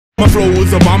My flow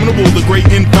is abominable, the great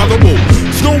infallible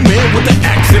snowman with the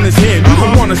axe in his hand. You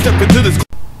don't wanna step into this.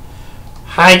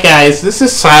 Hi guys, this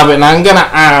is Cyber, and I'm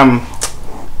gonna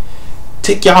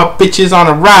take y'all bitches on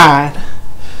a ride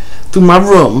through my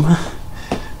room.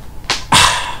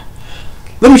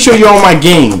 Let me show you all my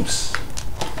games.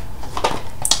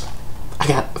 I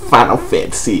got Final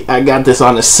Fantasy. I got this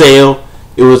on a sale.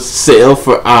 It was sale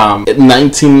for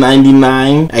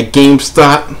 $19.99 at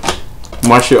Gamestop.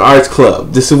 Martial Arts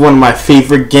Club. This is one of my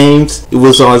favorite games. It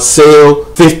was on sale,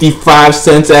 55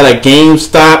 cents at a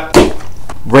GameStop.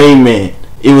 Rayman.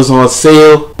 It was on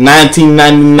sale,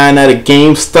 $19.99 at a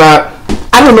GameStop.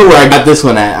 I don't know where I got this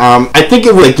one at. I think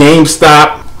it was a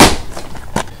GameStop.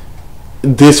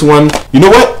 This one. You know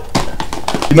what?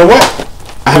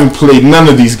 I haven't played none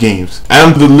of these games. I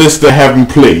am the list I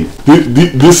haven't played.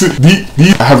 These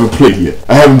I haven't played yet.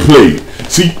 I haven't played.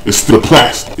 See, it's still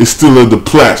plastic. It's still in the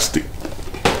plastic.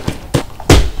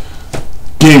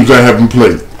 Games I haven't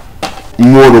played.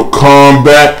 Mortal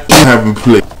Kombat, I haven't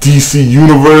played. DC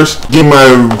Universe, game I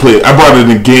haven't played. I bought it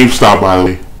in GameStop, by the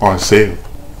way, on sale.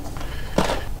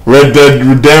 Red Dead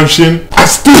Redemption, I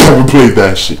still haven't played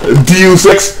that shit. Deus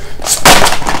Ex, I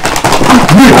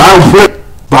haven't played.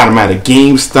 Bought them at a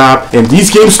GameStop, and these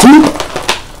games too.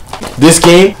 This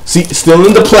game, see, still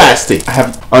in the plastic. I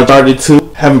have Uncharted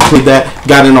 2, haven't played that.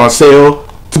 Got it on sale,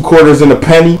 2 quarters and a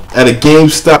penny at a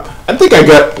GameStop. I think I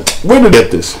got, where did I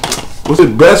get this? Was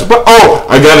it Best Buy? Oh,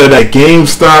 I got it at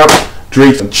GameStop.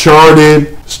 Drake's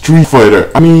Uncharted, Street Fighter.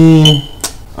 I mean,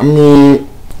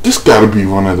 this gotta be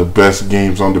one of the best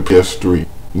games on the PS3.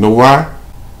 You know why?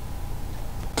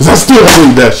 Cause I still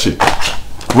haven't played that shit.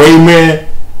 Rayman,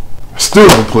 I still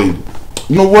haven't played it.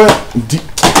 You know what?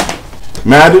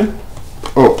 Madden?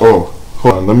 Oh,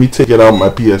 hold on. Let me take it out of my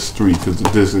PS3 because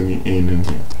this ain't in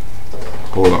here.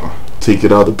 Hold on. Take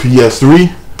it out of the PS3.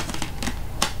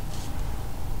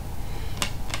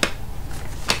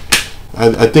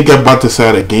 I think I bought this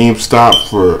at a GameStop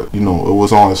for, it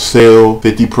was on sale,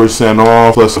 50%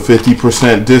 off, plus a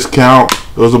 50% discount.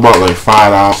 It was about like $5.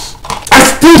 I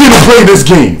still didn't play this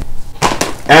game.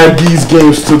 Add these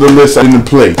games to the list I didn't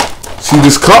play. See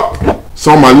this cup? It's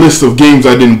on my list of games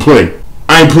I didn't play.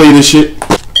 I ain't play this shit.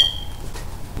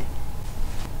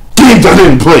 Games I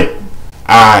didn't play.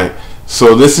 Alright,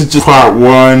 so this is just part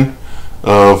 1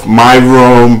 of my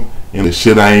room and the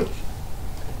shit I ain't.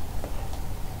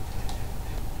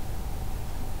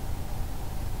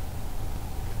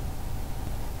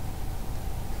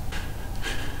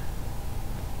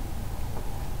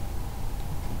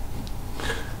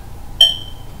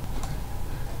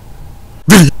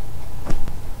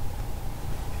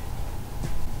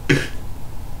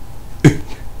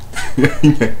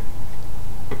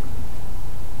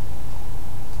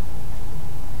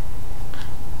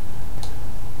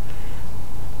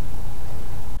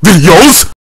 Videos?